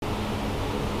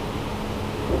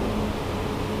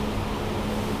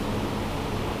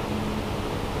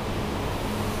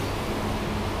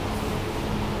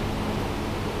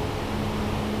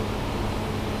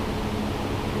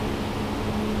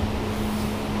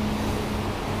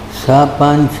सा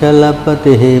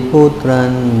पांचलपतिः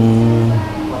पुत्रन्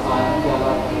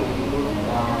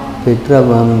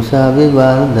पितृवंशविवर्धनम्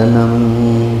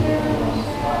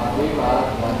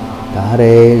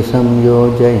तारे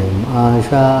संयोजयम्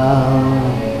आशा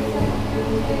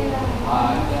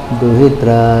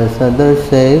दुहित्रा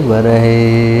सदृशे वरहे.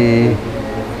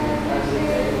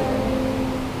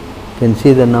 Can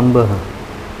see the number.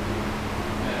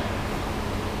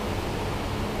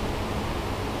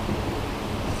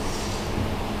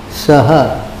 Saha,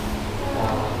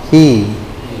 he,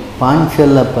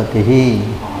 Panchalapatihi,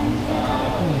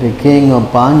 the king of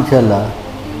Panchala,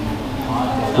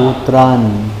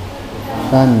 Putran,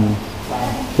 son,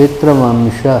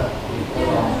 Pitravamsha,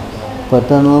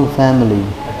 paternal family,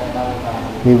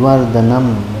 Vivardhanam,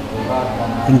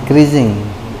 increasing,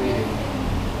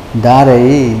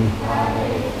 Dharai,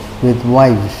 with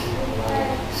wives,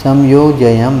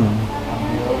 Samyojayam,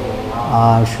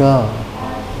 Asha,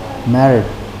 married,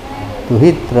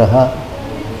 Tuhitraha,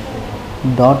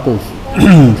 daughters,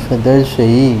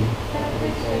 Sadarsayi,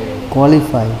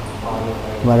 qualified,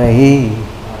 Varahi,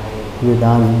 with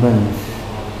husbands.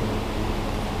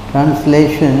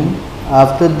 Translation.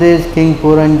 After this, King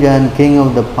Puranjan, king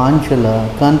of the Panchala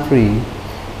country,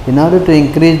 in order to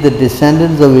increase the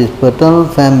descendants of his paternal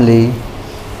family,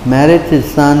 married his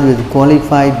son with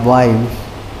qualified wives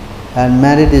and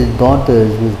married his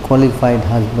daughters with qualified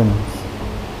husbands.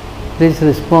 Please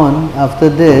respond. After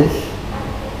this,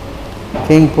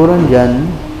 King Puranjan,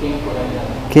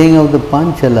 king of the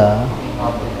Panchala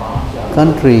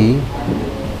country,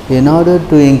 in order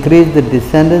to increase the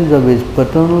descendants of his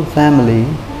paternal family,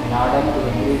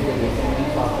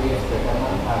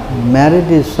 married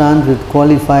his sons with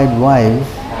qualified wives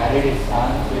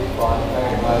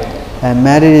and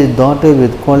married his daughter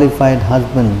with qualified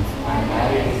husbands.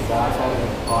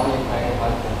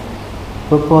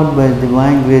 Purport by His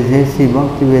Divine Grace A.C.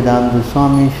 Bhaktivedanta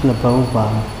Swami Srila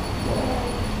Prabhupada.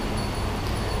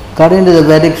 According to the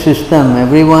Vedic system,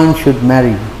 everyone should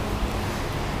marry.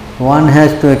 One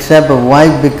has to accept a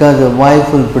wife because a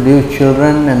wife will produce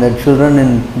children, and the children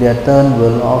in their turn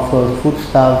will offer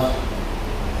foodstuffs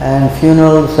and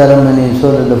funeral ceremonies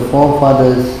so that the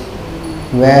forefathers,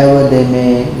 wherever they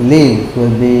may live,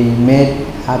 will be made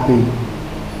happy.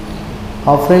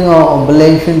 Offering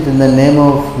oblations in the name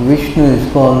of Vishnu is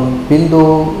called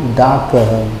Pindo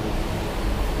Dakaha.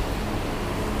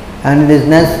 And it is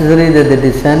necessary that the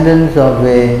descendants of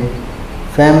a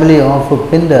family offer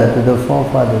Pinda to the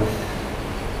forefathers.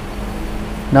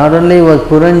 Not only was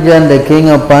Puranjan, the king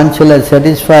of Panchala,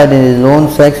 satisfied in his own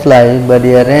sex life, but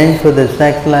he arranged for the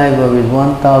sex life of his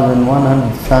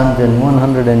 1,100 sons and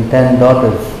 110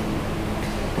 daughters.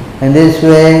 In this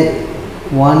way,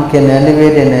 one can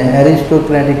elevate an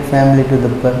aristocratic family to the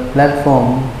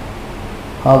platform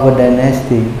of a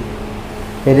dynasty.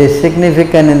 It is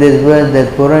significant in this verse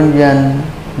that Puranjan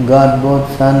got both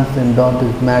sons and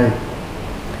daughters married.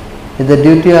 It is the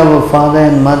duty of a father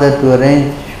and mother to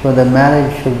arrange for the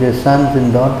marriage of their sons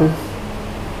and daughters.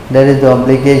 That is the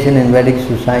obligation in Vedic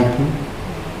society.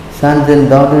 Sons and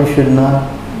daughters should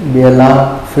not be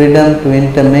allowed freedom to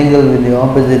intermingle with the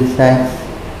opposite sex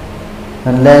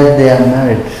unless they are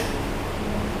married.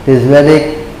 This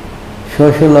Vedic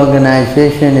social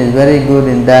organization is very good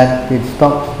in that it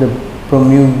stops the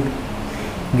promulgation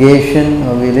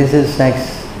of illicit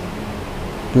sex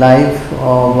life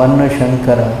or Varna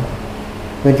Shankara,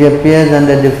 which appears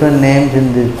under different names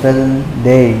in this present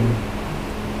day.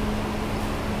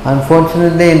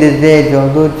 Unfortunately, in this age,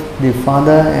 although the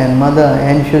father and mother are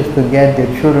anxious to get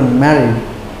their children married,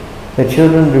 the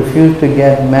children refuse to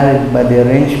get married by the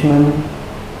arrangement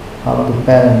of the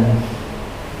parents.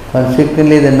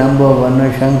 Consequently, the number of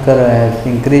Varna Shankara has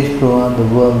increased throughout the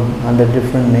world under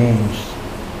different names.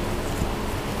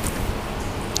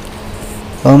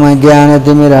 Om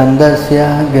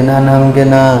Jnanatimidandasya Gnanam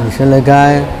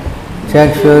Gnanashalakaya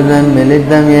Chakshudam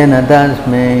Militam Yena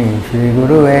Tasmai Shri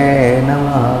Guruve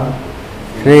Namaha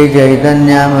Shri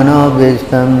Chaitanya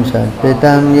Manobhistam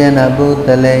Satpitam Yena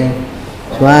Bhutale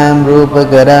Swayam Rupa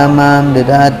Karamam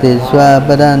Didati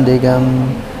Swapadandikam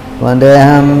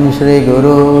Vandeham Shri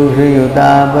Guru Shri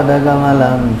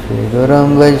Yutabadakamalam Shri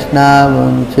Gurum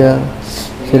Vaishnavamcha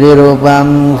Shri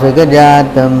Rupam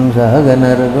Sagajatam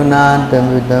Sahagana Raghunatam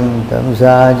Vitam Tam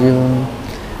Sajivam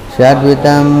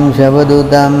Shadvitam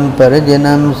Shavadutam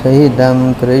Parajanam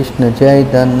Sahitam Krishna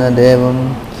Chaitanya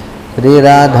Devam Shri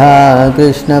Radha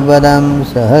Krishna Padam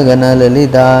Sahagana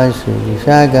Lalita Shri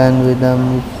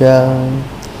Shaganvitam Cha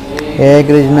He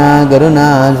Krishna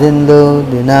Karuna Sindhu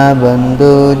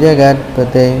Dinabandhu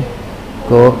Jagatpate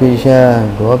Gopisha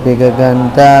Gopika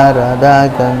Kanta Radha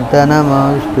Kanta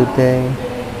Namostute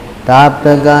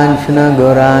Tapta Kanchana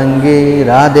Gaurangi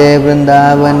Radhe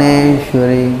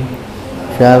Vrindavaneshwari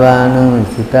Shavanu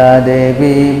Sita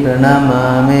Devi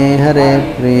Pranamami Hare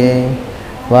Priye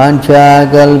Vancha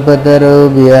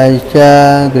Kalpatarubhyascha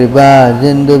Kripa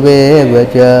Sindhubheva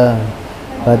cha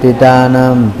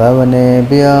Patitanam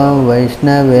Pavanebhyo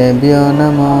Vaishnavebhyo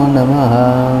Namo Namaha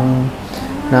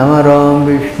Namarom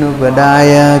Vishnu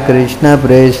Padaya Krishna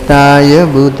Prestaya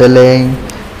Bhutale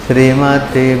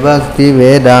Srimati Bhakti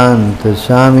Vedanta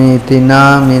Swamiti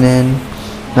Naminen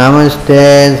Namaste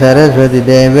Saraswati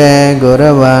Deve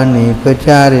Gauravani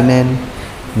Pacharinen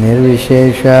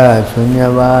Nirvishesha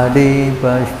Sunyavadi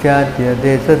Paschatya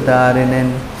Desatarinen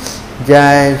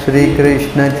Jai Sri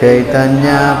Krishna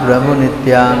Chaitanya Prabhu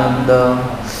Nityananda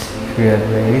Shri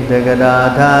Advaita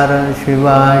Gadadhara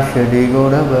Shivashadi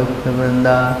Gaura Bhakta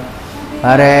Vrinda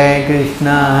Hare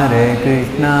Krishna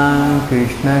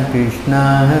Krishna Krishna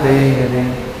Hare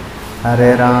Hare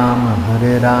Hare Rama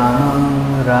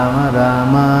Rama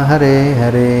Rama Hare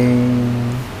Hare.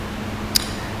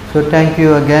 So thank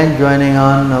you again joining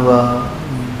on our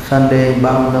Sunday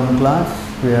Bhagavatam class.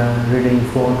 We are reading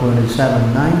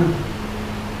 427, 9,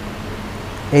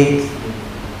 8.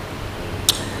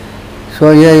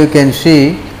 So here you can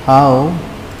see how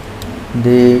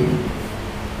the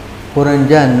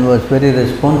Puranjan was very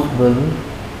responsible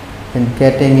in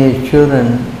getting his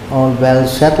children all well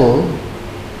settled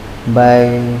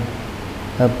by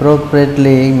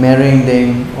appropriately marrying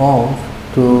them off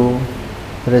to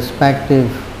respective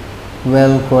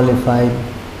well qualified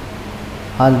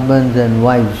husbands and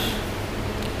wives.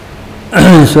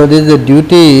 So this is the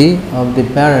duty of the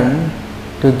parent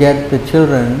to get the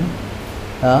children,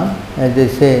 as they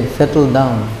say, settled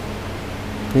down.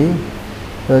 See?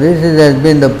 So this has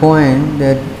been the point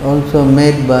that also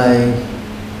made by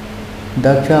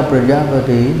Daksha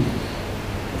Prajapati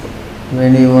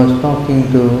when he was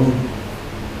talking to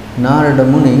Narada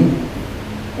Muni.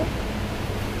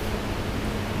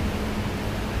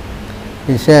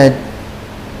 He said,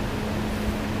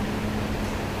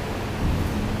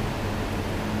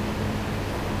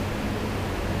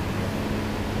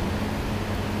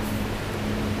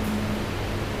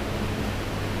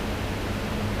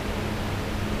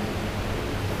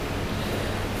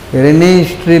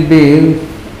 Rinishtribir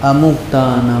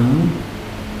amuktanam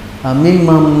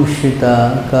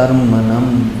amimamshita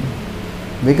karmanam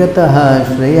vigataha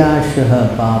shreyashaha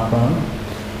papa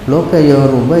lokayor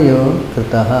ubayor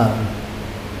kritaha.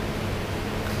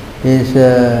 His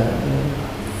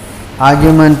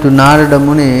argument to Narada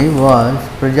Muni was,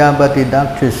 Prajapati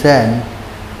Daksha said,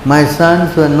 my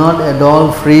sons were not at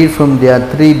all free from their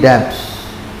three debts.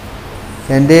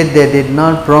 Indeed, they did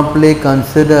not properly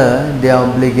consider their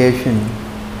obligation.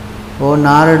 O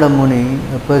Narada Muni,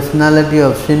 a personality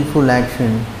of sinful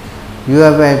action, you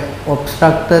have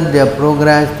obstructed their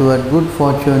progress toward good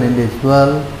fortune in this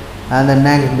world and the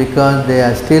next because they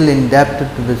are still indebted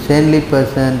to the saintly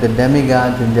person, the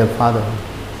demigods and their father.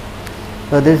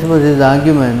 So this was his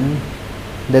argument,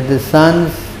 that the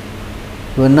sons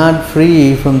were not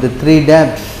free from the three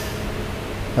debts.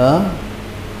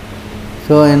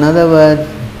 So in other words,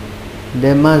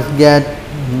 they must get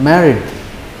married,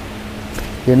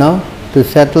 to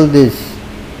settle this.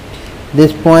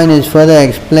 This point is further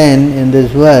explained in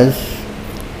this verse.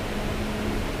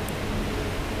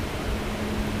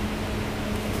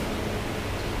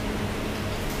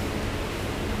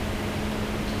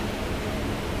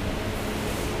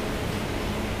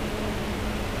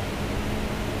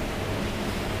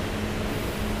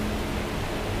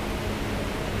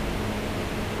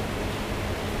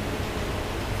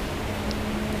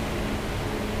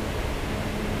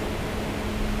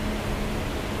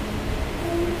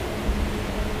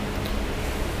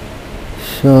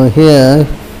 So here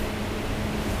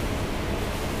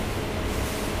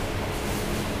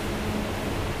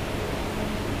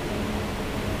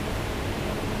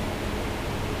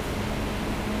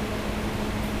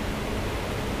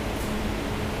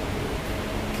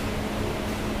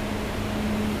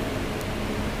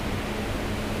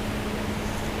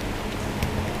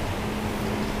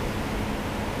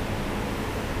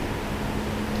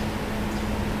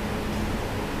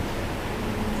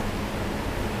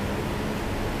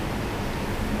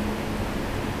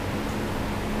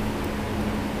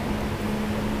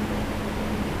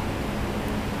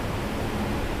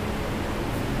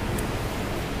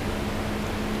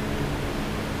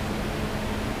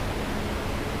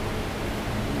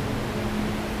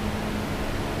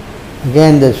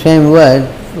again the same word,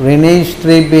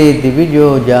 Rinishtribi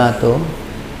divijo jato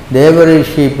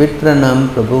devarishi pitranam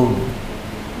prabhu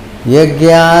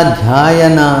yagya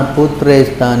dhyayana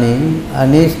putrestani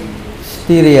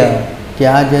anistirya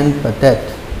Tyajan Patet.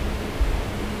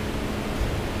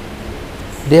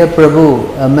 Dear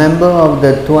Prabhu, a member of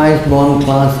the twice born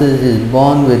classes is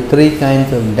born with three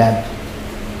kinds of debts.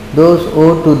 Those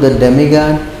owed to the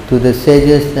demigod, to the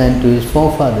sages and to his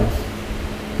forefathers.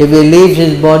 If he leaves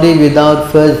his body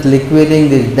without first liquidating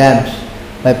these debts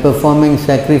by performing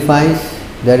sacrifice,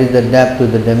 that is the debt to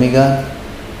the demigod,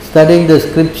 studying the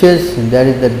scriptures, that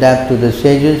is the debt to the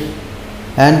sages,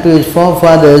 and to his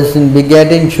forefathers in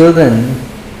begetting children,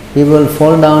 he will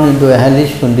fall down into a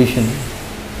hellish condition.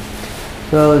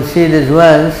 So see this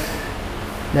verse,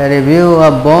 that if you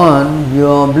are born, you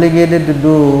are obligated to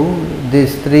do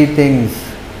these three things.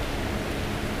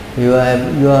 You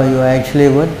are actually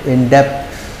what? In debt.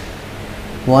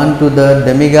 One to the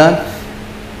demigods,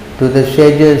 to the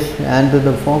sages and to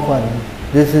the forefathers.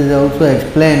 This is also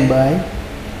explained by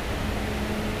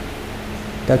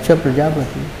Daksha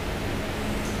Prajapati.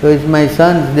 So it's my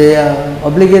sons, they are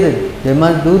obligated, they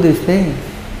must do these things,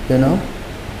 you know.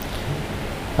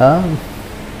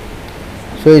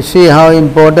 So you see how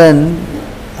important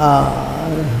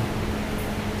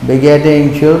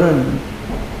begetting children.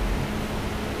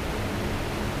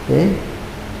 Okay?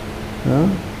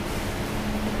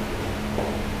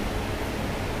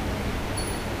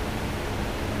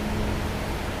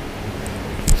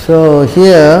 So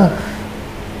here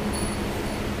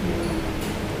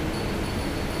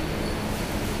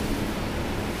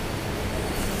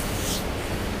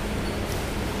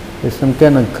there's some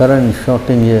kind of current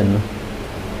shorting here, no?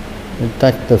 It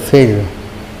touched the face.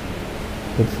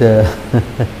 It's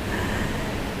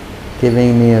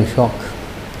giving me a shock.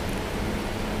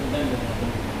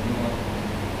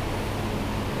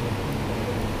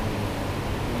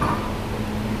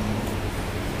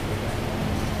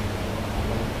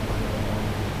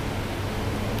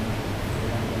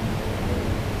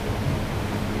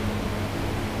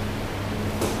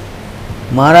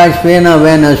 Maharaj Vena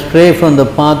went astray from the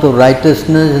path of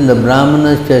righteousness and the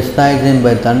Brahmanas chastised him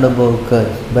by thunderbolt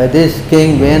curse. By this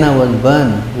king Vena was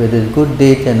burned with his good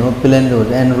deeds and opulence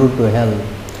was en route to hell.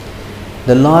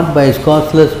 The Lord by his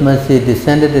causeless mercy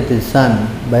descended at his son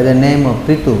by the name of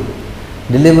Prithu,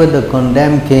 delivered the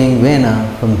condemned king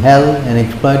Vena from hell and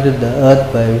exploited the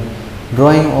earth by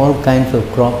drawing all kinds of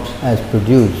crops as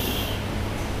produce.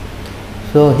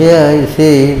 So here you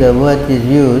see the word is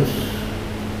used.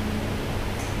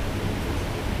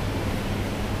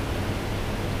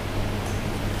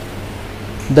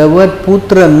 The word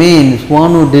putra means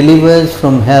one who delivers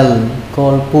from hell,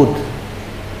 called put.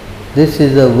 This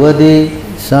is a worthy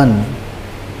son.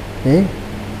 Okay?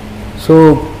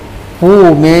 So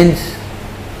pu means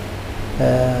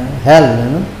hell,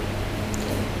 you know?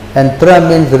 And tra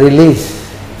means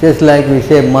release, just like we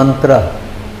say mantra.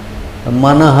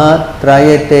 Manaha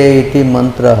trayate iti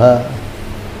mantraha.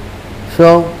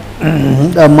 So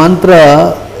a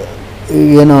mantra,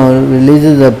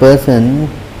 releases a person.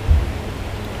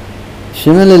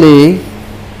 Similarly,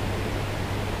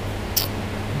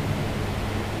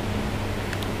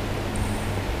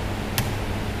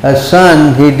 a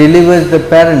son, he delivers the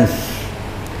parents.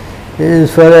 This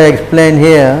is further explained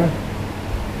here.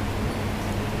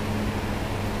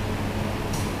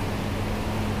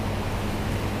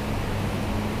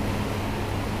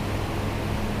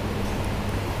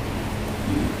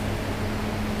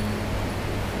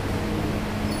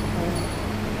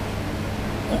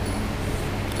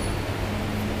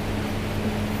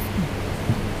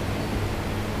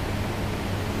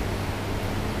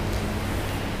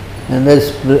 And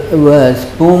this verse,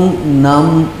 Pum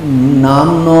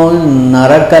namno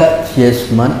narakat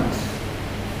yasmat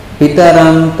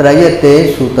pitaram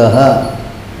trayate sutaha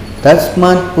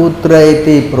tasmat putra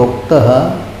iti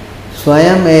proktaha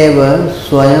swayam eva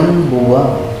swayam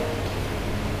bhuva.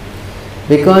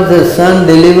 Because the son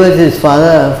delivers his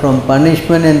father from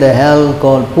punishment in the hell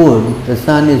called Pur, the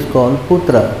son is called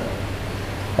Putra.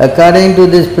 According to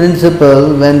this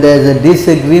principle, when there is a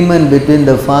disagreement between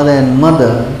the father and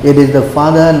mother, it is the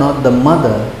father, not the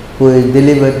mother, who is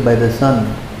delivered by the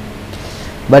son.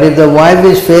 But if the wife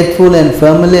is faithful and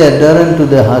firmly adherent to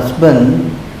the husband,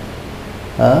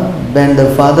 when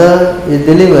the father is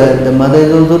delivered, the mother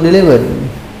is also delivered.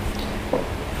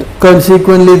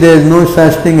 Consequently, there is no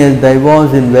such thing as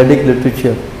divorce in Vedic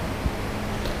literature.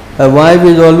 A wife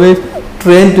is always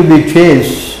trained to be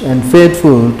chaste and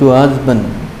faithful to her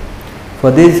husband. For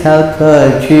this helps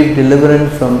her achieve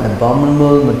deliverance from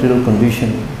abominable material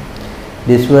condition.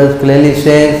 This verse clearly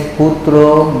says,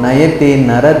 Putro nayati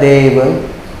naradeva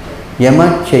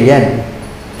yamachayan.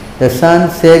 The son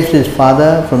saves his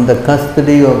father from the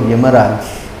custody of Yamaraj.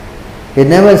 It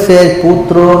never says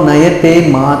Putro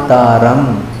nayate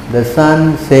mataram. The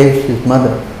son saves his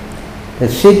mother. The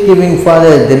seed-giving father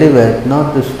is delivered,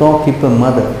 not the storekeeper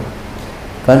mother.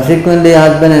 Consequently,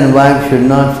 husband and wife should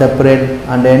not separate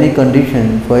under any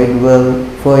condition, for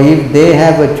if they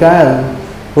have a child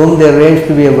whom they raise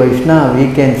to be a Vaishnava,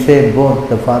 he can save both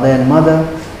the father and mother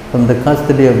from the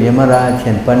custody of Yamaraj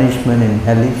and punishment in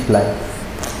hellish life.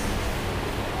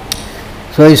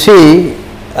 So you see,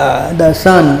 the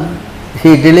son,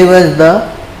 he delivers the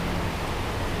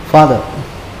father.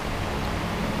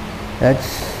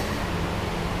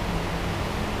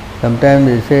 Sometimes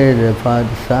they say the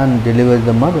son delivers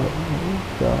the mother.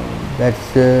 So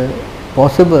that's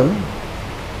possible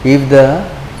if the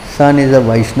son is a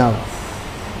Vaishnava.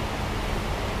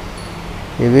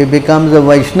 If he becomes a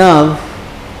Vaishnava,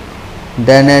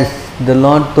 then as the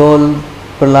Lord told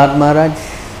Prahlad Maharaj,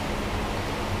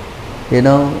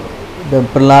 the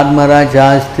Prahlad Maharaj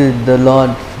asked the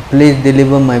Lord, please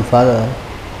deliver my father.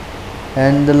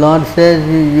 And the Lord says,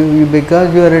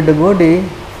 because you are a devotee,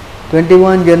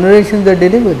 21 generations are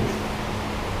delivered.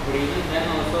 But even then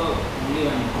also, only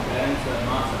when parents are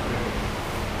not separated.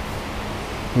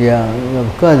 Yeah,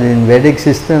 of course, in Vedic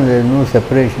system there is no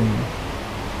separation.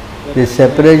 This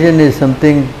separation is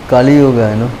something Kali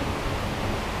Yoga,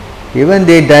 Even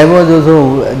they divorce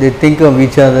also, they think of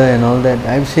each other and all that.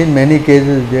 I've seen many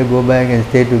cases, they go back and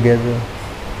stay together.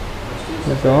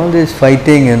 It's all this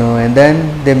fighting, and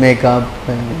then they make up,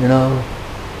 and,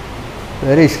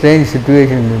 very strange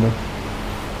situation, Of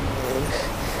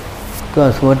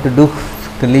course, what to do?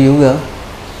 Kali Yuga.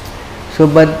 So,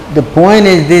 but the point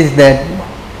is this, that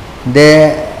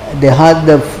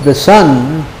the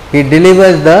son, he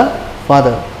delivers the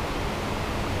father.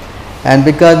 And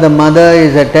because the mother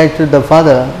is attached to the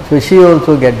father, so she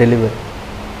also gets delivered.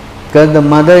 Because the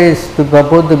mother is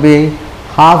supposed to be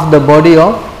half the body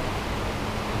of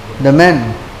the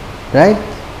man, right?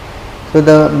 So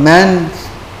the man's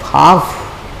half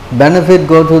benefit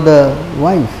go to the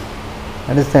wife.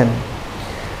 Understand?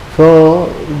 So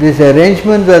these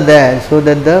arrangements are there so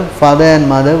that the father and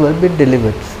mother will be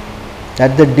delivered.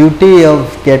 That's the duty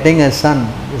of getting a son.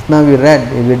 Just now we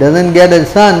read, if he doesn't get a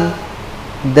son,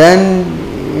 then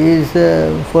he is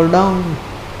fall down.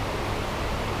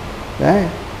 Right?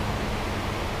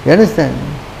 You understand?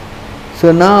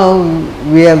 So now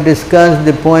we have discussed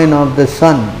the point of the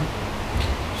son.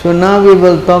 So now we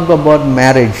will talk about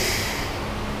marriage.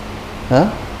 We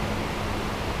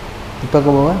talk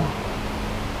about what?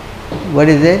 What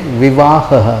is it?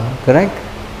 Vivaha, correct?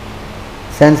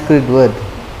 Sanskrit word.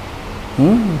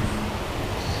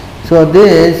 So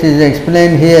this is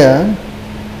explained here.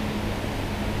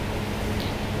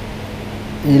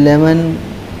 11,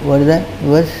 what is that?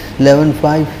 Verse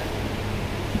 11.5.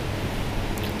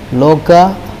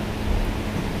 Loka.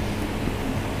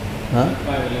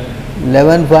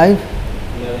 11.5.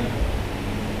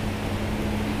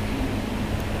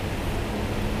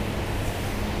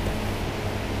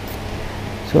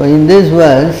 So in this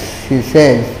verse he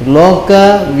says,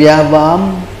 Loka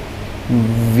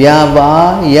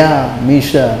vyavaya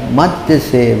misha matya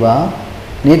seva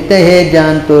nitya he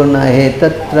janto na he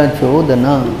tatra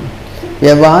chodana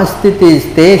vyavastiti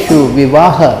steshu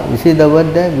vivaha. You see the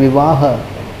word there? Vivaha.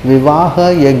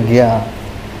 Vivaha yagya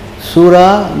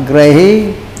sura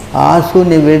grahi asu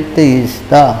nivritti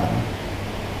ista.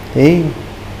 See?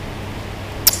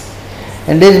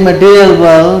 In this material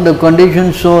world, the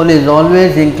conditioned soul is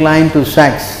always inclined to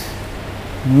sex,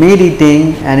 meat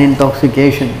eating and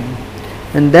intoxication.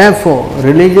 And therefore,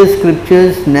 religious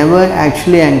scriptures never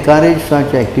actually encourage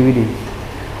such activities.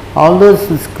 Although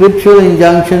scriptural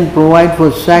injunctions provide for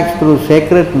sex through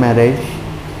sacred marriage,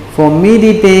 for meat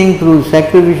eating through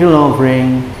sacrificial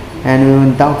offering, and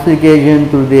intoxication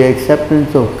through the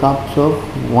acceptance of cups of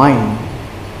wine.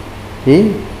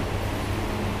 See?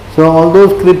 So although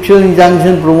scriptural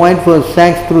injunctions provide for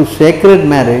sex through sacred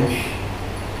marriage,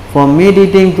 for meat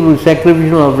eating through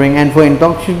sacrificial offering, and for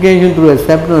intoxication through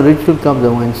acceptance of ritual cups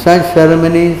of wine, such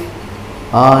ceremonies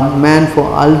are meant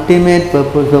for ultimate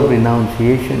purpose of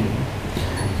renunciation.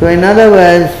 So in other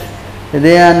words,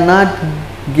 they are not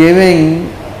giving,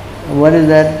 what is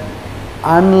that,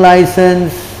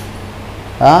 unlicensed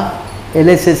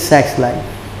illicit sex life.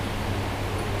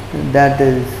 That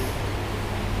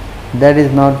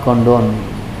is not condoned.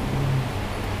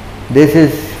 This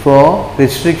is for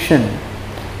restriction.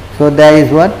 So there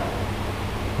is what?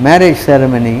 Marriage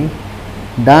ceremony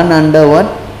done under what?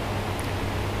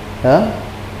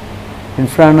 In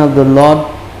front of the Lord,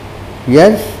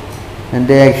 yes, and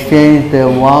they exchange their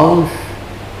vows.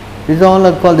 This all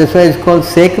are called, that's why it's called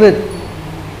sacred.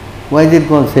 Why is it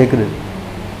called sacred?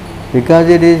 Because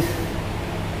it is,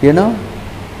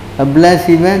 a blessed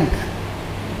event.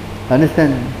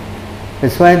 Understand?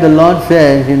 That's why the Lord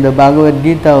says in the Bhagavad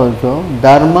Gita also,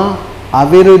 Dharma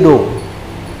aviruddho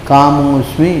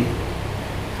kamusmi.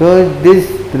 So this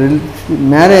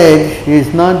marriage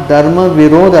is not dharma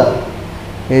virodha,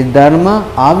 it is dharma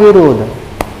avirodha.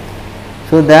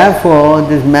 So therefore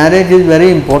this marriage is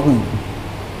very important.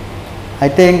 I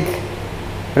think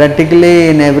practically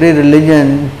in every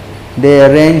religion they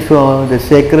arrange for the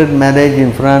sacred marriage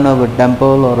in front of a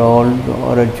temple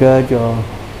or a church or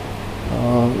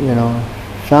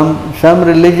some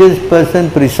religious person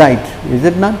presides, is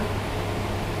it not?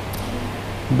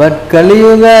 But Kali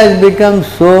Yuga has become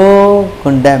so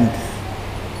condemned.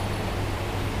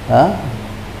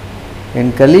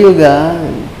 In Kali Yuga,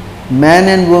 man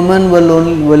and woman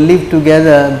will live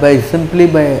together simply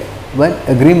by what?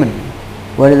 Agreement.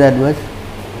 What is that verse?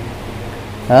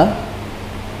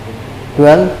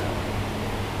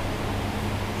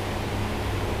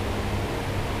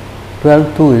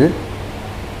 12:2 is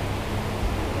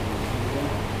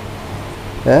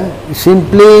it?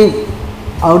 Simply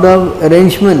out of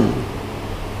arrangement.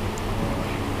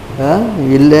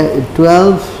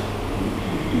 12.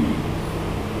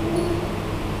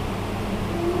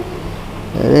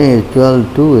 I think it's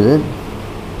 12:2 is it?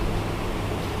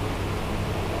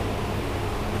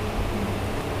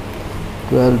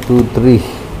 Twelve two three.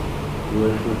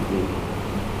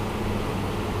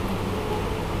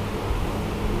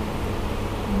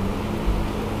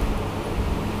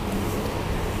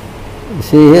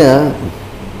 See here,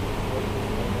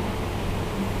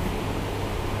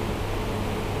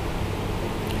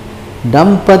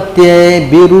 Dampatye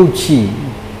Biruchi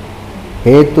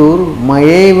Hetur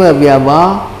Mayeva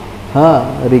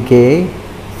Vyavaharike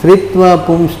Sritva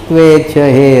Pumstve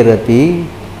Chaherati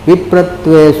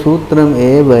Vipratve Sutram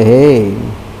Eva He.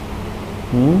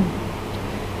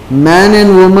 Man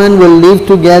and woman will live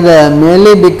together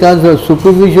merely because of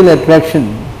superficial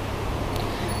attraction,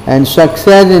 and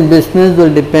success in business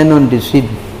will depend on deceit.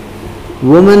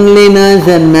 Womanliness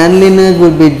and manliness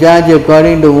will be judged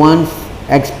according to one's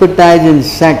expertise in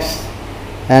sex,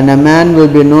 and a man will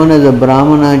be known as a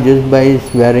Brahmana just by his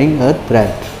wearing a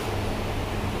thread.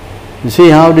 You see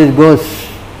how this goes?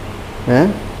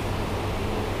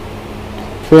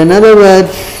 So in other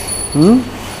words,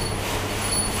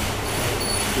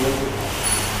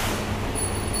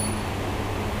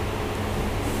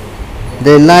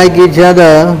 they like each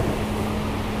other,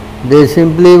 they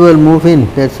simply will move in,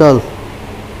 that's all.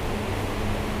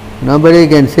 Nobody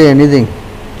can say anything.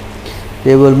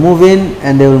 They will move in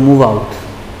and they will move out.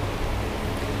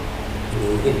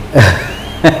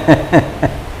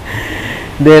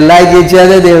 They like each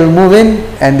other, they will move in,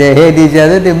 and they hate each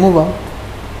other, they move out.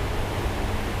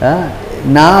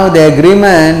 Now the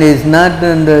agreement is not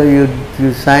you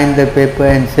sign the paper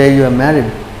and say you are married.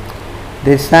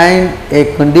 They sign a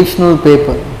conditional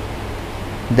paper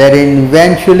that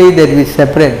eventually that we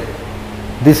separate.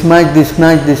 This much, this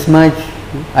much, this much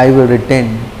I will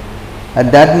retain.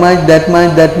 And that much,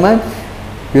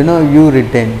 you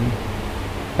retain.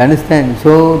 Understand?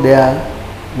 So they are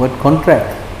what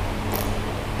contract?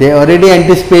 They are already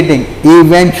anticipating.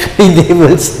 Eventually they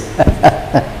will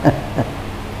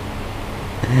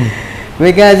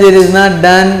because it is not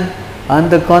done on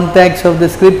the context of the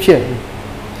scripture.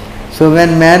 So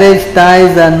when marriage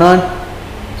ties are not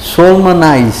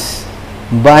solemnized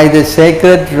by the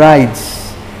sacred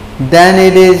rites, then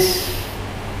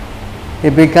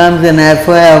it becomes an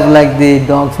affair of like the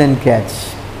dogs and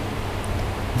cats.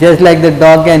 Just like the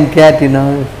dog and cat,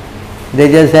 they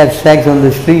just have sex on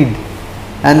the street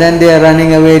and then they are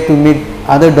running away to meet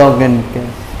other dog and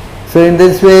cats. So in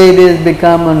this way it has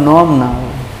become a norm now.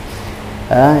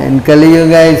 In Kali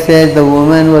Yuga it says the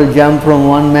woman will jump from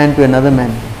one man to another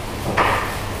man.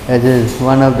 That is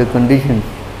one of the conditions.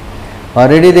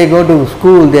 Already they go to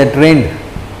school, they are trained.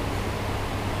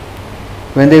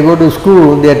 When they go to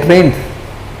school, they are trained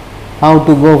how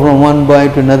to go from one boy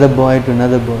to another boy to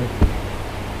another boy.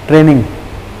 Training.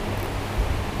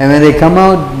 And when they come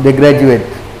out, they graduate.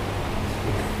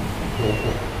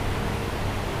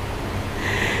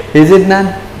 Is it not?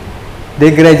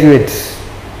 They graduate.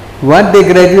 What they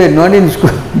graduate? Not in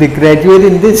school, they graduate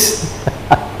in this.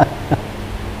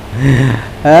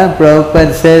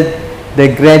 Prabhupada said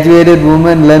the graduated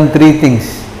woman learned 3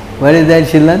 things. What is that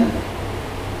she learned?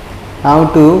 How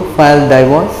to file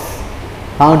divorce,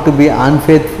 how to be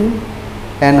unfaithful,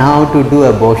 and how to do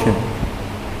abortion.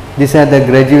 These are the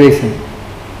graduation.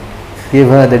 Give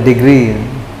her the degree.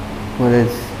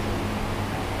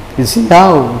 You see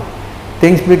how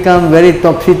things become very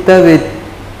topsy-turvy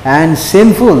and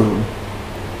sinful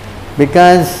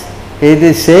because it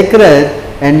is sacred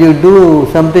and you do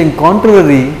something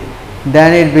contrary,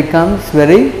 then it becomes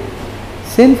very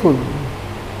sinful.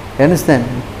 You understand?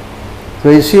 So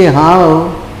you see how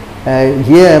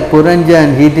here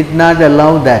Puranjan, he did not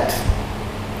allow that.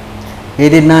 He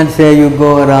did not say you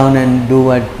go around and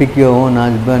pick your own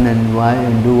husband and wife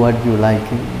and do what you like.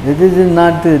 This is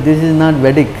not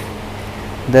Vedic.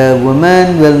 The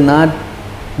woman will not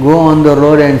go on the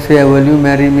road and say, will you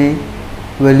marry me?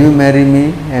 Will you marry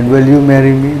me? And will you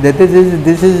marry me?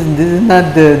 This is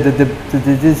not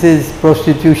this is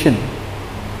prostitution.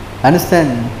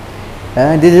 Understand?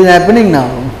 This is happening now.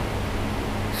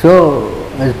 So,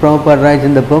 as Prabhupada writes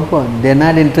in the purport, they are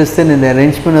not interested in the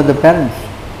arrangement of the parents.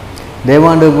 They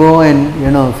want to go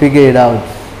and figure it out.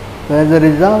 So as a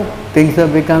result, things are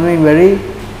becoming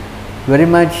very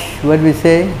much what we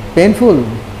say painful,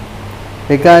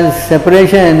 because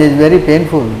separation is very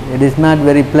painful. It is not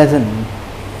very pleasant.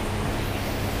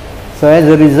 So as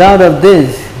a result of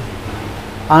this,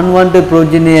 unwanted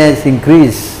progeny has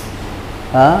increased.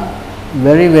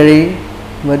 Very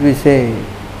what we say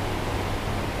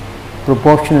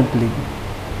proportionately.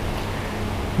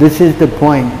 This is the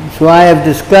point. So I have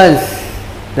discussed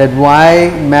that why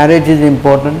marriage is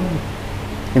important.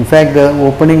 In fact, the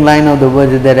opening line of the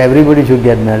verse is that everybody should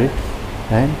get married.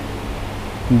 Right?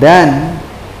 Then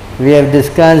we have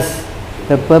discussed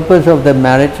the purpose of the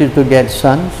marriage is to get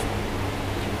sons,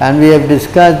 and we have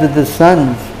discussed that the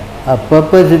sons, a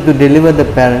purpose is to deliver the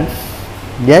parents.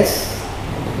 Yes.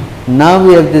 Now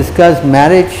we have discussed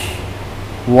marriage,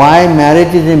 why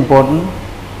marriage is important,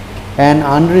 and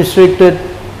unrestricted,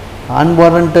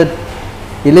 unwarranted,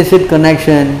 illicit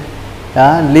connection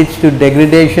leads to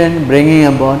degradation, bringing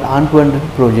about unwanted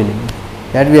progeny.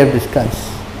 That we have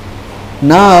discussed.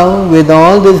 Now, with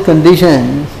all these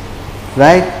conditions,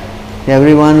 right,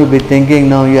 everyone will be thinking,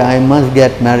 now I must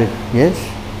get married. Yes?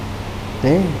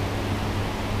 Okay.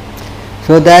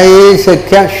 So there is a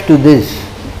catch to this.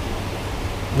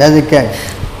 There is a catch.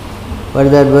 What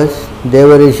is that verse?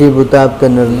 Devarishi Bhutapta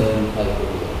Nirna.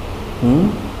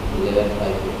 11:5.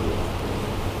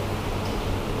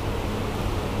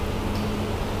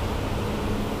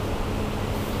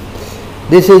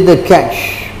 This is the catch.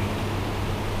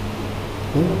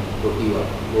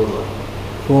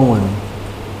 4:1.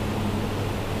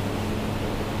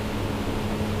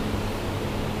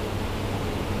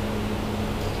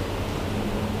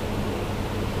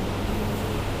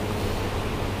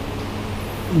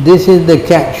 This is the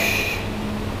catch.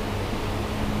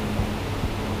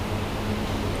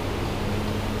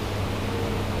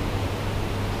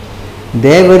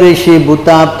 Devarishi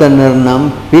Bhutapta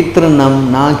Nirnam Pitranam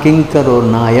Na Kinkaro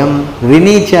Nayam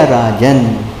Rinicha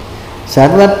Rajan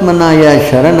Sarvatmanaya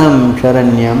Sharanam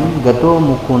Sharanyam Gato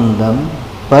Mukundam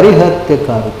Parihatya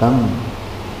Kartam.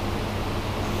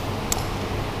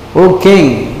 O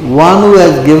King, one who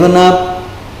has given up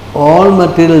all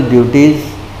material duties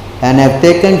and have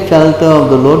taken shelter of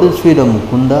the lotus feet of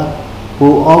Mukunda,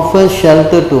 who offers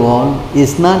shelter to all,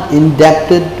 is not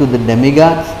indebted to the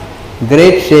demigods,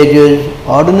 great sages,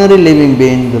 ordinary living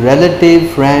beings,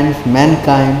 relatives, friends,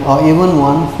 mankind, or even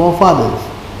one's forefathers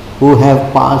who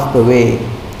have passed away.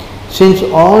 Since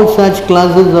all such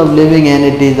classes of living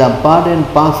entities are part and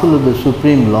parcel of the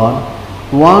Supreme Lord,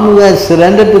 one who has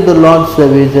surrendered to the Lord's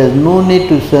service has no need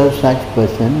to serve such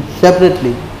persons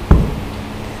separately.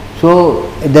 So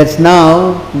that's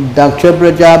now Daksha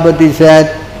Prajapati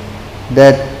said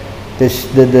that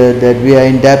that we are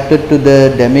indebted to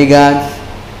the demigods,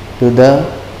 to the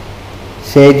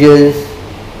sages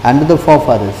and to the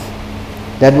forefathers.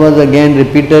 That was again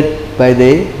repeated by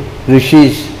the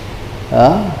rishis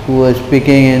who were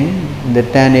speaking in the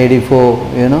 1084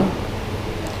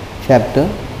 chapter.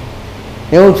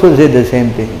 They also say the same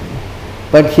thing.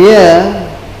 But here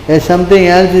there's something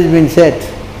else has been said.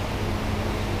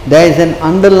 There is an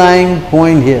underlying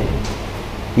point here.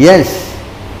 Yes,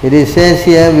 it is says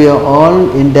here we are all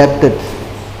indebted,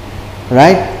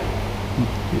 right?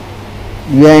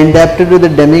 We are indebted to the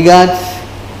demigods,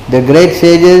 the great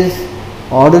sages,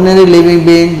 ordinary living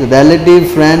beings, relative,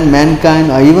 friend,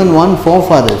 mankind, or even one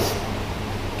forefathers.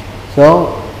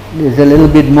 So it's a little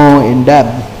bit more in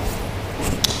depth.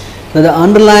 So the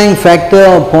underlying factor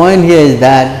or point here is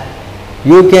that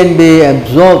you can be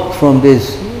absorbed from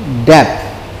this depth.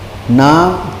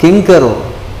 Na kinkaro.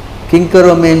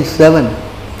 Kinkaro means seven.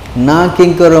 Na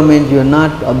kinkaro means you are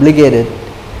not obligated.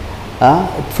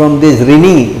 From this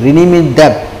rini. Rini means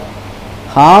depth.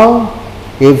 How?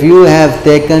 If you have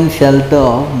taken shelter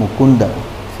of Mukunda.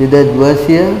 See that verse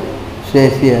here?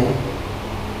 Says here.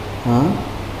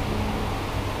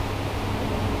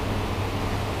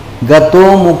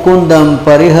 Gato Mukundam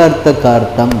Pariharta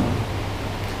Kartam.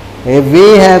 If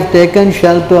we have taken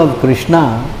shelter of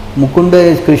Krishna, Mukunda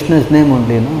is Krishna's name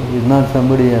only, no? It's not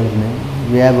somebody else's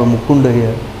name. We have a Mukunda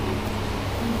here.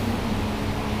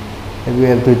 We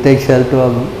have to take shelter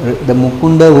of the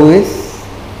Mukunda, who is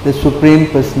the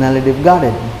Supreme Personality of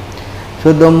Godhead.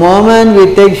 So the moment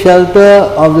we take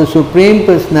shelter of the Supreme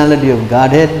Personality of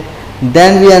Godhead,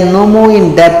 then we are no more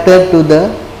indebted to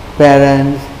the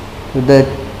parents, to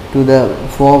the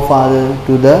forefathers,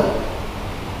 to the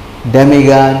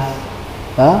demigods.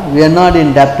 We are not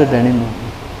indebted anymore.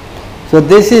 So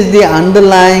this is the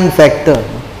underlying factor.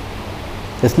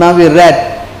 Just now we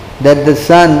read that the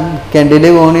son can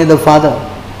deliver only the father.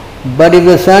 But if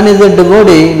the son is a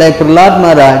devotee like Prahlad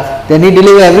Maharaj, then he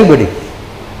delivers everybody.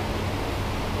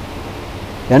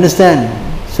 You understand?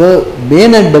 So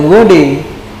being a devotee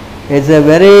is a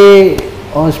very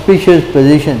auspicious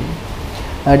position.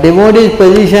 A devotee's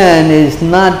position is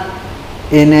not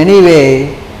in any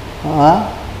way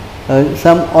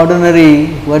some ordinary,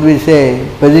 what we say,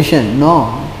 position.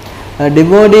 No. A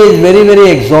devotee is very,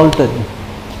 very exalted.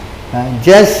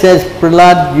 Just as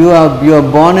Prahlad, you are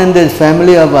born in this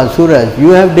family of Asuras, you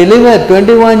have delivered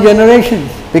 21 generations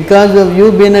because of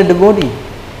you being a devotee.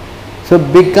 So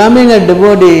becoming a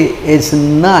devotee is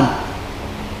not,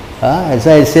 as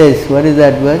I say, what is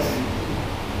that verse?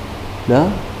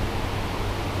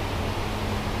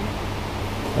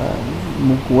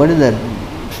 What is that?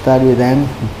 Start with M.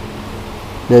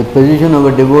 The position of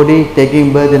a devotee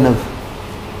taking birth in a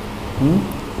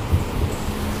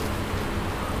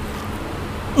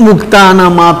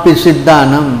Muktanam api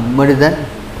siddhanam. What is that?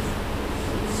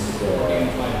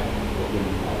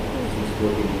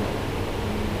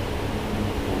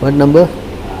 What number?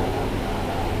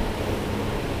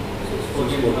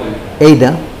 8,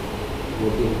 huh?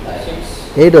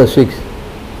 8 or 6?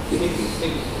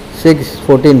 6,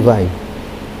 14, 5.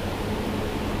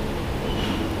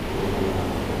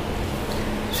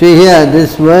 See here,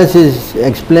 this verse is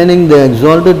explaining the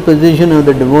exalted position of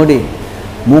the devotee.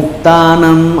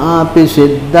 Muktanam api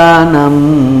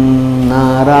siddhanam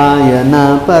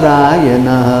narayana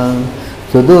parayana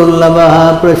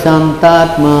sudurlabha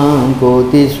prashantatma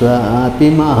kotisva api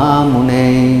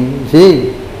mahamune.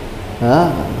 See,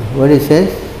 what it says?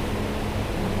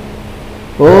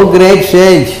 O great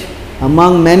sage,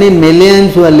 among many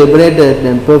millions who are liberated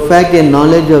and perfect in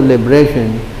knowledge of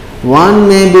liberation, one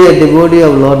may be a devotee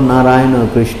of Lord Narayana or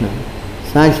Krishna.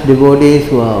 Such devotees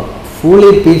who are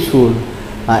fully peaceful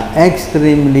are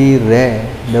extremely rare.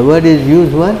 The word is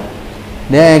used what?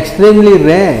 They are extremely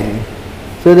rare.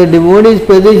 So the devotee's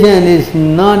position is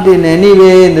not in any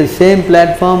way in the same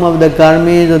platform of the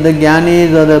karmis or the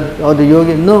jnanis or the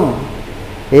yogis. No.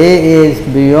 He is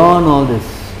beyond all this.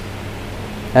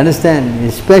 Understand?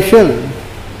 It's special.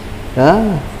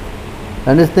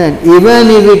 Understand?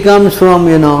 Even if he comes from,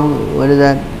 what is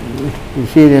that? You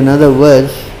see in another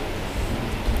verse.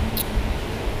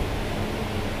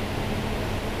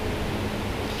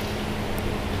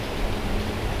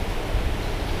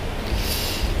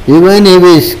 Even if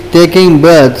he is taking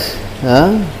birth,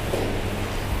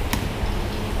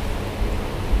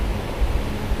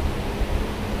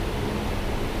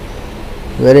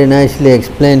 very nicely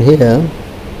explained here.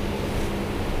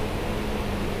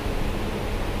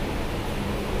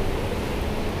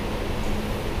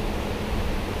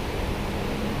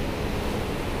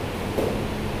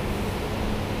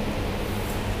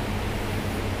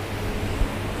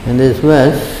 In this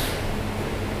verse,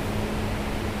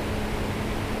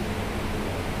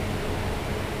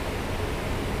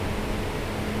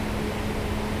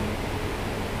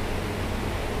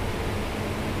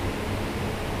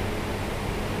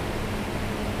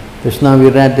 just now we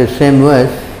read the same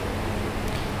verse.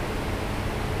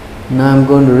 Now I am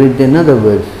going to read another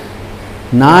verse.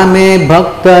 Name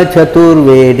bhakta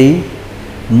chaturvedi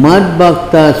mad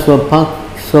bhakta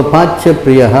swapacha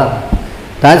priyaha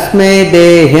tasme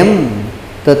dehyam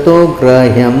tato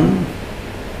grahyam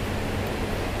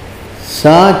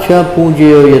sa cha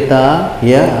pujyo yata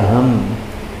yaham.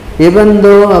 Even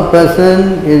though a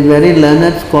person is very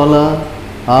learned scholar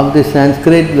of the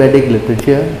Sanskrit Vedic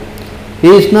literature, he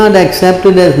is not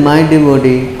accepted as my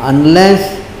devotee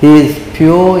unless he is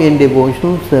pure in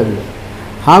devotional service.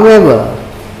 However,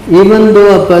 even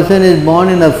though a person is born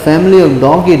in a family of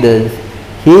dog eaters,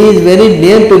 he is very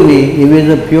dear to me if he is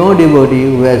a pure devotee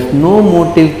who has no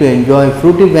motive to enjoy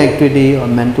fruitive activity or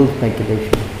mental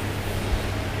speculation.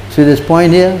 See this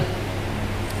point here?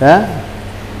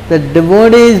 The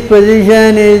devotee's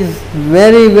position is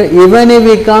very, even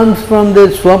if he comes from the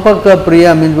Swapaka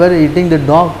Priya, means what? Eating the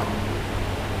dog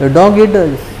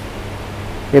eaters.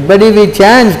 But if he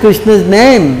chants Krishna's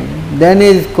name, then he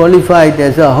is qualified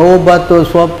as a Hobato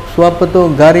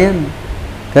Swapato Garyan.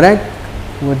 Correct?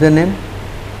 what's her name?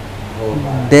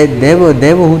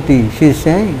 Devahuti, she is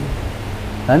saying.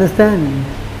 Understand?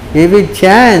 If he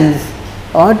chants,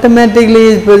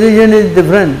 automatically his position is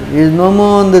different. He is no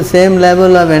more on the same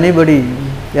level of anybody.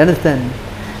 You understand?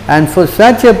 And for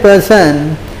such a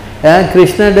person,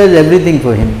 Krishna does everything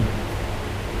for him.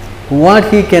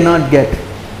 What he cannot get.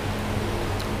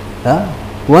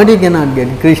 What he cannot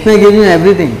get. Krishna gives him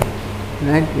everything.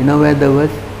 Right? You know where the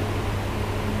verse?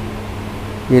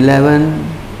 11,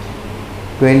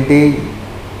 20,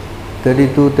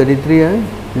 32, 33,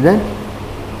 is that?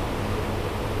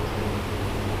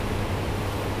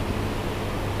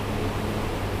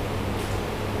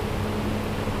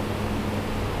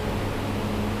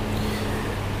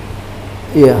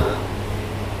 Yeah.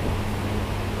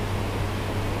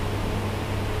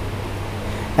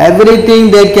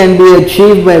 Everything that can be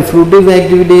achieved by fruitive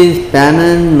activities,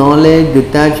 penance, knowledge,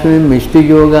 detachment, mystic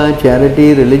yoga,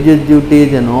 charity, religious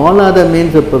duties and all other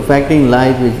means of perfecting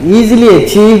life is easily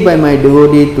achieved by my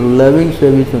devotee through loving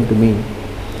service unto me.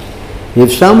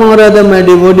 If some or other my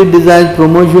devotee desires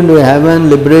promotion to heaven,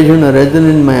 liberation or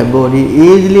residence in my abode, he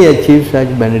easily achieves such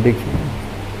benediction.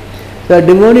 So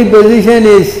devotee position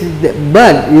is,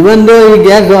 but even though he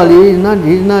gets all, he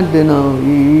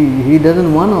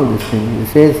doesn't want all these things. He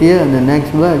says here in the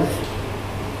next verse,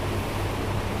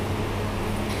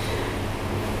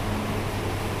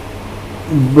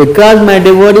 because my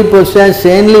devotee possess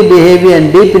saintly behavior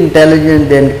and deep intelligence,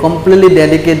 they completely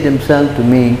dedicate themselves to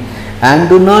me and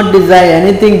do not desire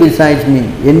anything besides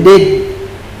me. Indeed,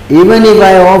 even if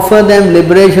I offer them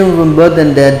liberation from birth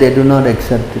and death, they do not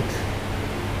accept it.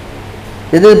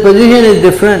 The position is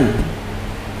different.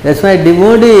 That's why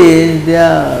devotees, they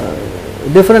are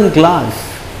different class.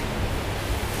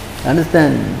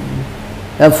 Understand?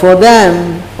 For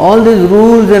them, all these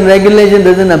rules and regulations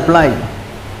doesn't apply.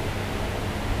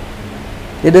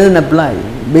 It doesn't apply.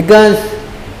 Because,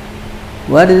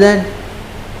 what is that?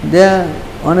 They are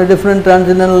on a different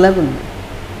transcendental level.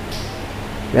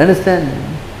 You understand?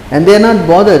 And they are not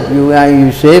bothered.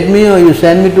 You save me or you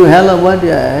send me to hell or what?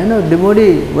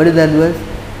 Devotee. What is that verse?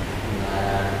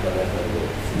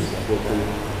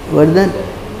 What is that?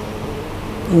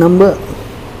 Number?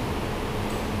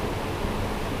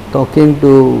 Talking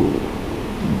to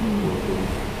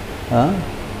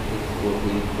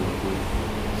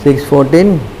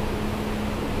 614?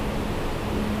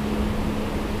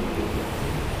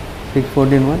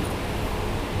 614 what?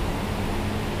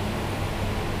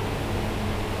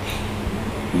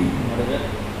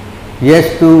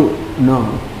 Yes to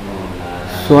no.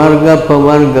 Swarga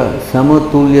Pavarga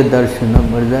Samatulya Darshana.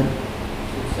 What is that?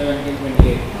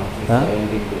 1728. Huh?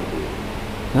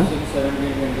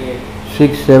 1728.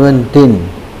 617.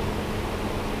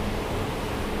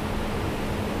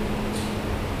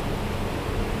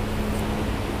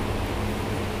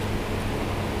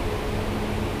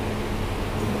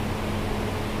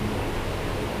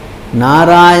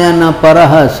 Narayana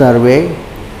Paraha Sarve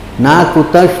Na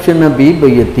Kutashchana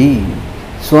Bibhayati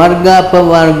Swarga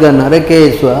Pavarga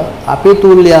Narakeswa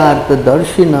Apitulyartha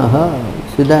Darshinaha.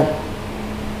 See that?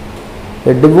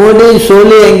 The devotee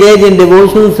solely engaged in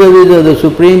devotional service of the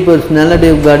Supreme Personality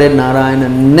of Godhead Narayana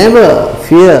never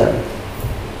fear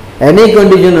any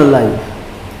condition of life.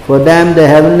 For them the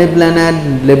heavenly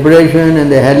planet, liberation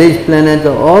and the hellish planets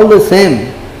are all the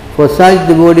same. For such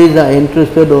devotees are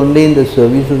interested only in the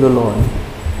service of the Lord.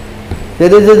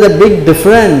 There is a big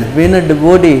difference between a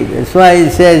devotee. That's why he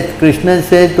says, Krishna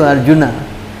says to Arjuna,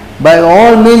 by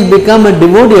all means become a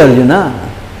devotee, Arjuna.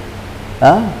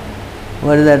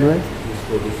 What is that word?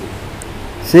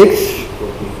 6?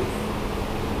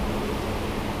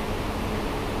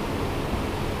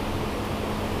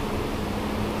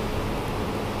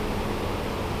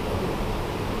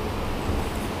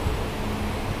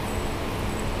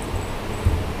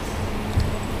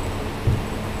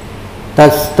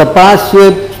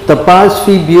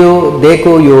 तपस्विभ्यो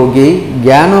देखो योगी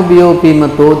ज्ञानभ्योपि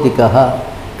मतोधिकः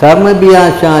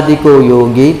कर्मभ्यासादिको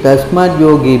योगी तस्माद्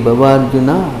योगी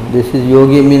भवार्जुना. This is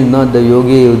yogi means not the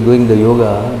yogi who is doing the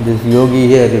yoga. This yogi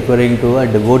here referring to a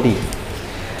devotee.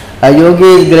 A yogi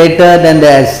is greater than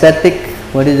the ascetic.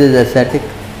 What is this ascetic?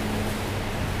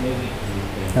 Yogi.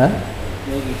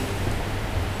 Yogi.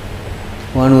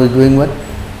 One who is doing what?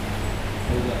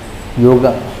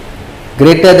 Yoga.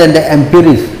 Greater than the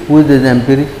empirist. Who is this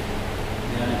empirist?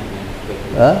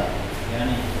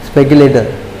 Speculator.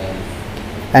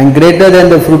 And greater than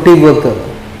the fruity worker.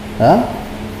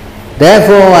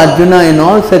 Therefore, Arjuna, in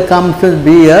all circumstances,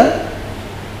 be a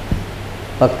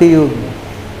bhakti yogi.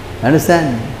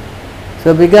 Understand?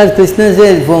 So, because Krishna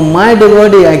says, for my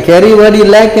devotee, I carry what he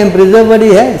lacks and preserve what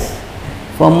he has.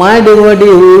 For my devotee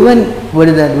who even, what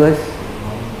is that verse?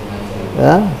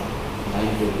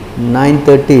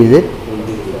 9:30 is it?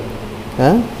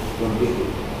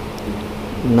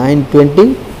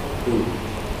 9:20?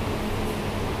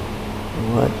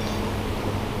 What?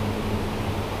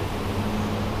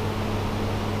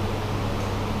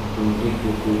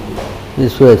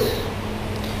 This verse.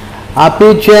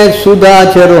 Apiche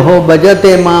sudhacharoho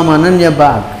bhajate mam ananya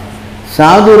bhak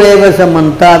sadhureva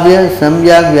samantavya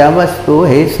samyak vyavasto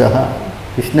he saha.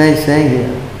 Krishna is saying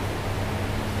here,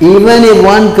 even if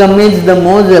one commits the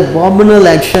most abominable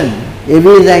action, if he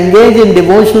is engaged in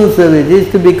devotional service, he is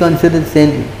to be considered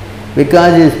saintly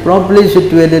because he is properly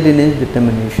situated in his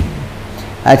determination.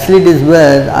 Actually this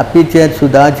verse, Apichet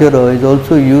Sudacharo, is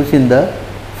also used in the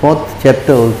 4th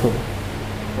chapter also.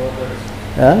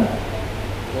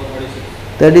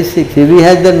 36. If he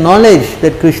has the knowledge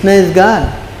that Krishna is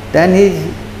God, then he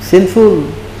is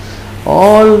sinful,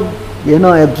 all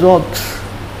absorbed.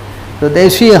 So they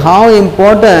see how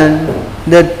important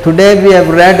that today we have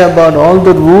read about all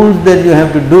the rules that you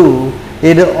have to do.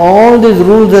 All these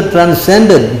rules are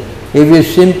transcended if you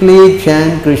simply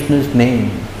chant Krishna's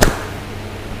name.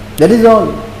 That is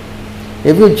all.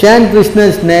 If you chant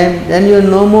Krishna's name, then you are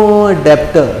no more a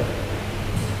debtor.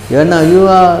 You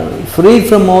are free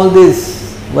from all these,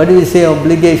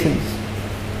 obligations.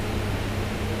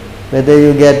 Whether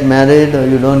you get married or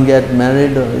you don't get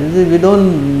married, we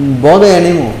don't bother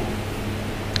anymore.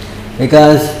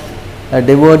 Because a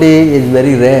devotee is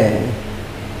very rare.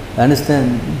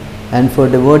 Understand? And for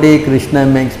devotee, Krishna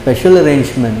makes special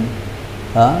arrangement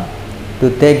to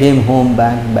take him home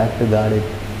back to Godhead.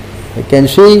 You can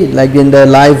see, like in the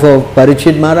life of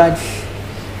Parikshit Maharaj,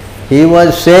 he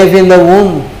was safe in the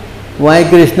womb. Why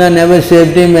Krishna never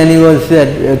saved him when he was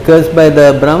cursed by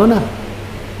the Brahmana?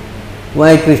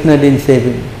 Why Krishna didn't save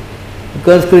him?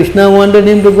 Because Krishna wanted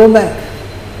him to go back.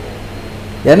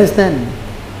 You understand?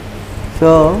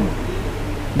 So,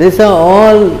 these are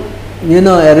all,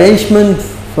 arrangements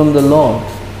from the Lord.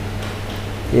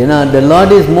 The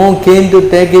Lord is more keen to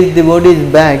take his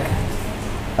devotees back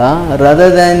rather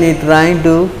than he trying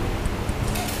to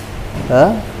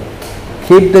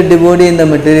keep the devotee in the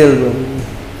material world.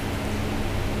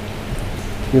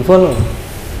 You follow?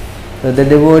 So the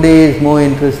devotee is more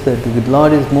interested, the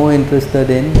Lord is more interested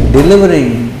in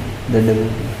delivering the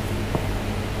devotee.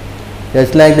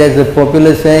 Just like there's a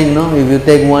popular saying, no? If you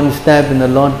take one step and the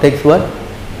Lord takes what?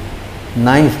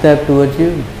 9 steps towards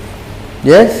you.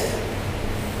 Yes?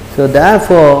 So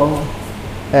therefore,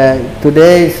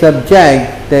 today's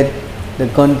subject, that the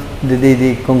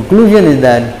conclusion is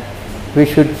that we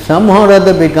should somehow or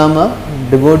other become a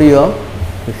devotee of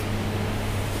Krishna.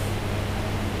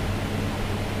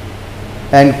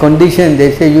 And condition,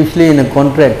 they say usually in a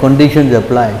contract, conditions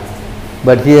apply.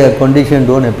 But here, conditions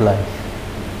don't apply.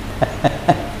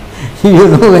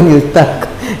 When you start,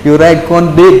 you write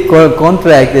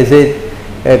contract, they say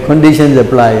conditions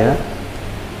apply.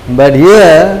 But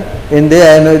here, in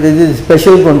there, this is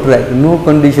special contract, no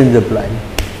conditions apply.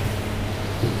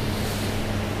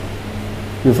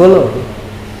 You follow?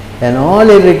 And all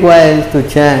it requires to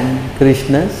chant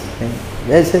Krishna's name.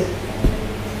 That's it.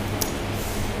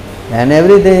 And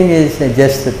everything is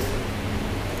adjusted.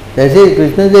 That's it.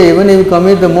 Krishna says, even if you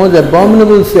commit the most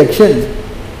abominable action,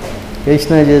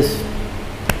 Krishna just,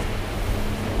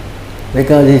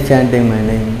 because he is chanting my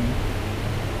name.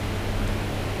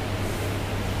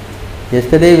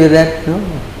 Yesterday we read,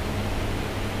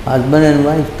 husband and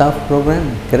wife, tough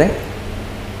program, correct?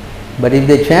 But if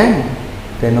they chant,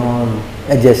 then all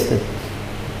adjusted.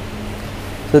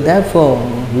 So therefore,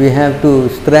 we have to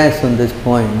stress on this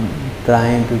point,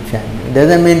 trying to chant. It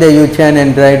doesn't mean that you chant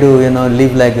and try to,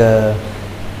 live like a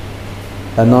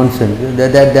nonsense.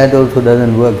 That also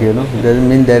doesn't work, It doesn't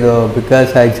mean that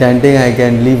because I chanting I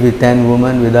can live with 10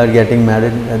 women without getting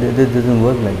married. This doesn't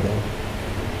work like that.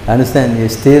 Understand? You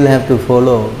still have to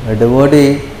follow. A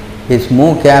devotee is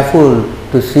more careful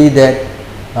to see that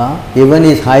even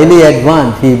he is highly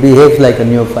advanced, he behaves like a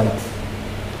neophyte.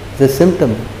 It's a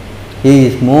symptom. He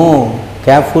is more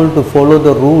careful to follow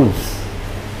the rules.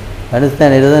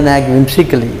 Understand? He doesn't act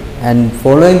whimsically. And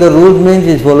following the rules means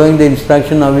he is following the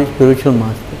instruction of his spiritual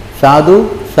master. Sadhu,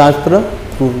 Shastra,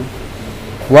 Guru.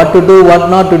 What to do, what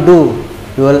not to do.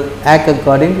 You will act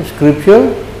according to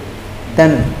scriptural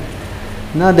tenet.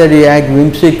 Not that you act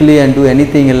whimsically and do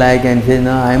anything you like and say,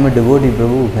 no, I am a devotee,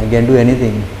 Prabhu, I can do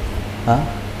anything.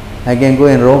 I can go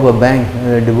and rob a bank,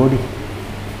 a devotee.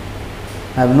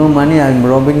 I have no money, I am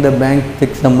robbing the bank,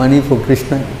 take some money for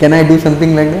Krishna. Can I do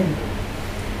something like that?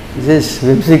 This is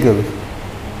whimsical.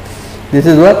 This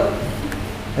is what?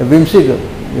 Whimsical.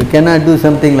 You cannot do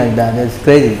something like that, that's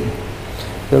crazy.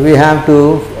 So we have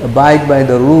to abide by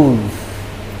the rules.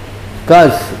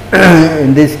 Because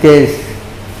in this case,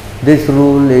 this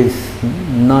rule is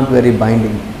not very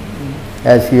binding,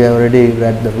 as you have already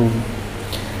read the rule.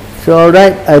 So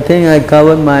alright, I think I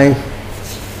covered my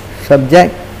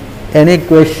subject. Any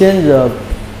questions or?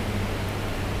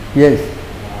 Yes?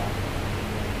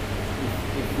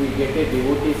 If we get a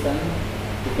devotee son,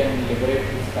 he can liberate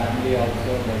his family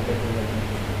also. Like that.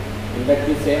 Will that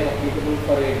be same applicable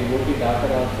for a devotee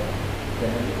daughter also?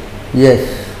 Generally?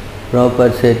 Yes.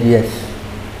 Prabhupada said yes.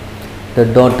 The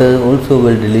daughter also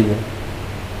will deliver.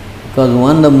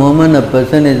 Because the moment a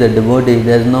person is a devotee,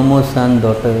 there is no more son,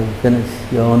 daughter, finish.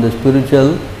 You are on the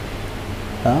spiritual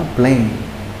plane.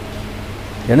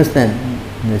 You understand?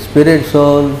 The spirit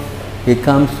soul, he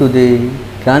comes to the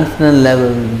transcendental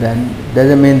level, then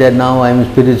doesn't mean that now I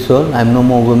am spirit soul, I am no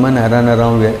more woman, I run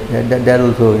around. That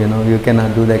also, you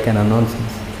cannot do that kind of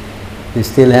nonsense. You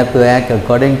still have to act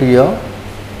according to your,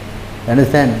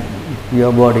 understand,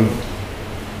 your body.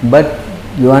 But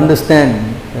you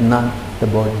understand not the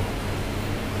body.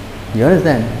 You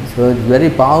understand? So it's very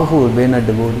powerful being a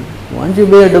devotee. Once you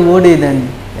be a devotee,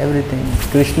 then everything,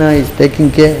 Krishna is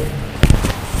taking care.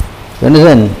 You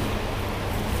understand?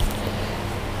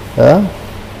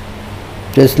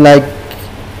 Just like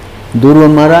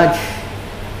Dhruva Maharaj,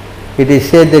 it is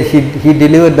said that he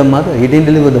delivered the mother, he didn't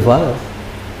deliver the father.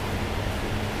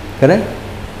 Correct?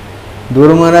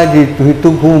 Dhruva Maharaj, he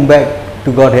took whom back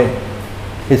to Godhead?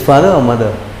 His father or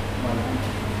mother?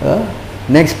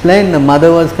 Next plane, the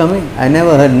mother was coming. I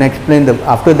never heard next plane,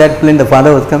 after that plane the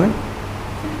father was coming.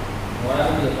 What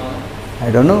happened to the father?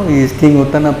 I don't know, he is King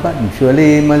Uttanappa.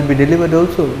 Surely he must be delivered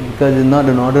also, because he is not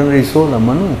an ordinary soul, a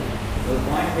Manu. The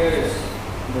point here is,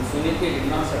 the Suniti did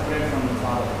not separate from the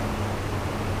father.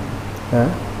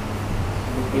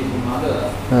 His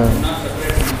mother did not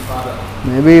separate from his father.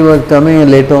 Maybe he was coming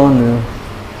later on. Yeah,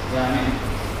 I mean,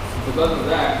 because of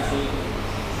that,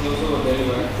 she also was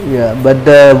delivered. Yeah, but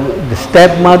the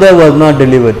stepmother was not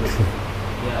delivered.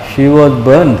 Yeah. She was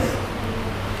burned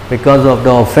because of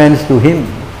the offense to him,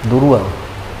 Dhruva.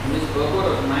 In this purport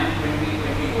of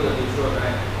 9:20:22 that you showed,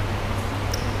 right?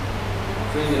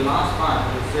 So in the last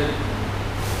part, it said,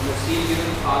 the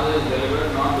seed-giving father is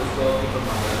delivered, not the storekeeper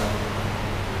mother.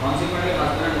 Consequently,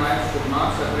 husband and wife should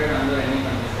not separate under any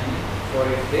condition, for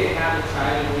if they have a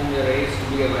child whom they raise to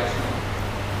be a Vaishnava,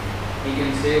 he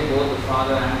can save both the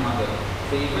father and mother.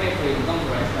 So even if he becomes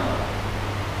Vaishnava,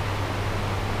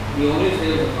 he only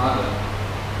saves the father,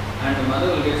 and the mother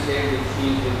will get saved if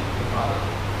she is with the father.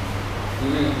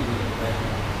 Even if he is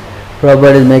Vaishnava.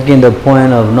 Prabhupada is making the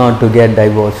point of not to get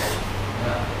divorced.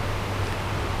 Yeah.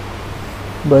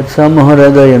 But somehow or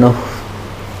other,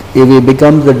 if he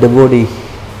becomes a devotee,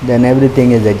 then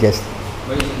everything is adjusted.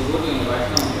 But he's a devotee in the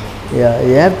Vaishnava. Yeah,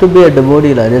 you have to be a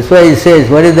devotee. That's why he says,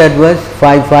 what is that verse?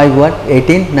 5, what?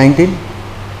 18, 19? The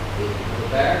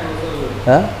parent also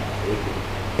will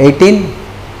 18?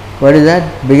 What is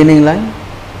that? Beginning line?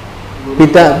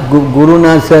 Pita, Guru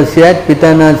na sasyat,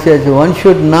 Pita na sasyat. One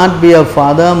should not be a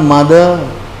father, mother.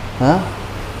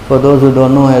 For those who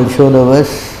don't know, I will show the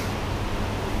verse.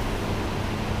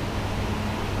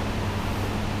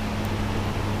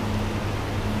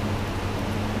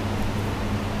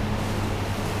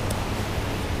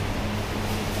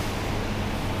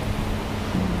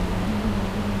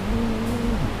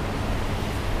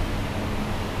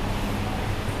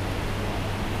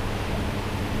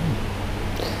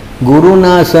 Guru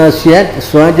na sasyat,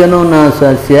 swajano na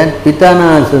sasyat, pita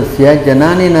na sasyat,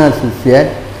 janani na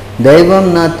sasyat,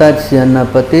 daivam na tatsya na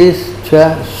patis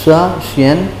cha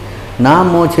sasyan, na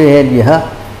mochehed yaha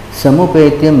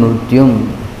samupetya mrutyum.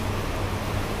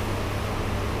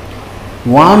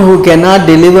 One who cannot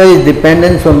deliver his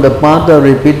dependence from the path of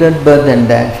repeated birth and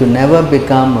death should never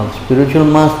become a spiritual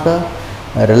master,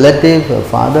 a relative, a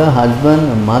father, husband,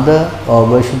 a mother, or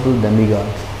worshipful demigod.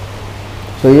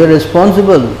 So you are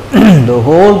responsible. The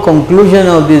whole conclusion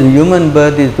of this human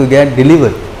birth is to get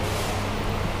delivered.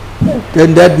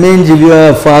 Then that means if you are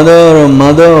a father or a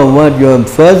mother or what, your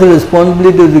first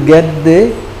responsibility is to get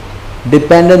the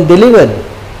dependent delivered.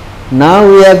 Now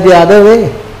we have the other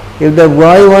way. If the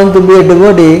boy wants to be a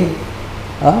devotee,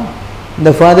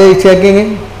 the father is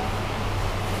checking him.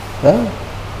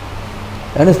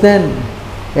 Understand?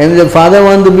 And if the father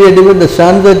wants to be a devotee, the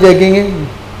sons are checking him.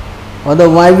 Or the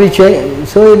wife is checking.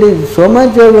 So it is so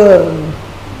much of a,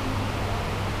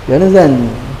 you understand?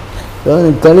 So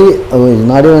in Kali, it's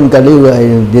not even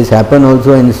Kali, this happened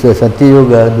also in Satya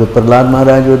Yuga. The Prahlad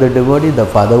Maharaj was a devotee, the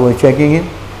father was checking him.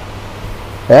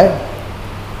 Right?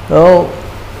 So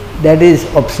that is,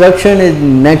 obstruction is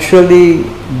naturally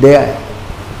there.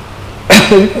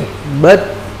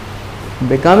 But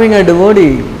Becoming a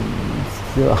devotee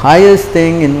is the highest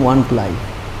thing in one's life.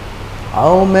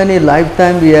 How many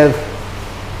lifetimes we have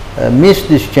missed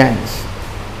this chance.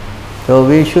 So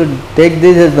we should take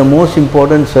this as the most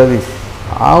important service.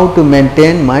 How to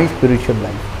maintain my spiritual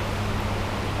life.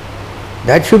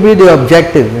 That should be the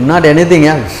objective, not anything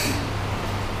else.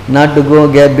 Not to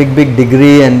go get big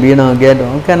degree and get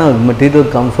all kind of material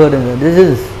comfort. This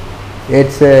is,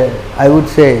 it's I would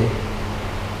say,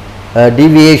 a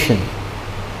deviation.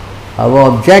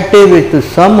 Our objective is to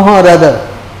somehow or other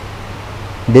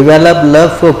develop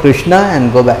love for Krishna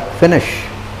and go back, finish.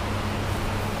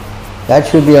 That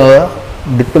should be our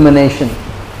determination.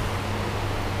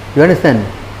 You understand?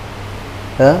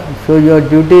 So your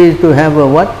duty is to have a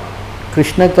what?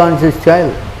 Krishna conscious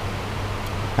child.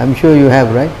 I'm sure you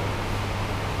have, right?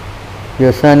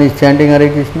 Your son is chanting Hare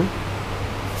Krishna?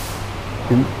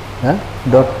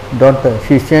 Daughter,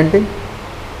 she's chanting?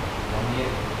 1 year.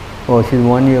 Oh, she's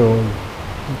 1 year old.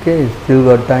 Okay, still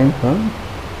got time, huh?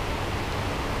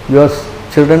 Your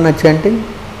children are chanting?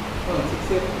 Oh,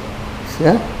 6 years.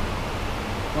 Yeah?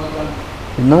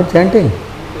 No, Not chanting?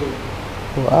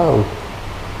 Wow.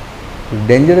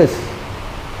 Dangerous.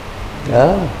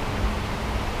 Yeah.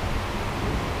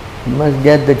 You must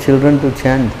get the children to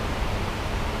chant.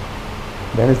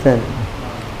 You understand?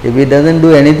 If he doesn't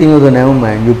do anything, also never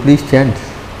mind. You please chant.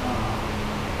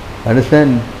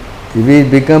 Understand? If he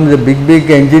becomes a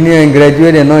big engineer and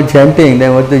graduate and not chanting,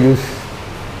 then what's the use?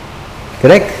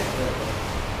 Correct?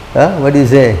 What do you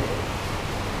say?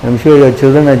 I'm sure your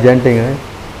children are chanting, right?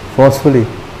 Forcefully.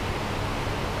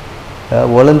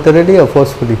 Voluntarily or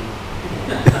forcefully?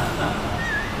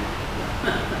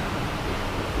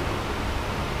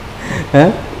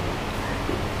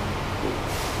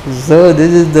 So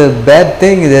this is the bad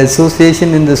thing, the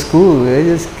association in the school, they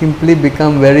just simply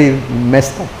become very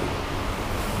messed up.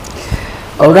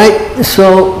 Alright,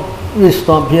 so we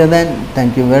stop here then.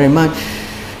 Thank you very much.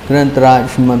 Granth Raj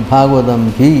Srimad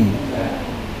Bhagavatam ki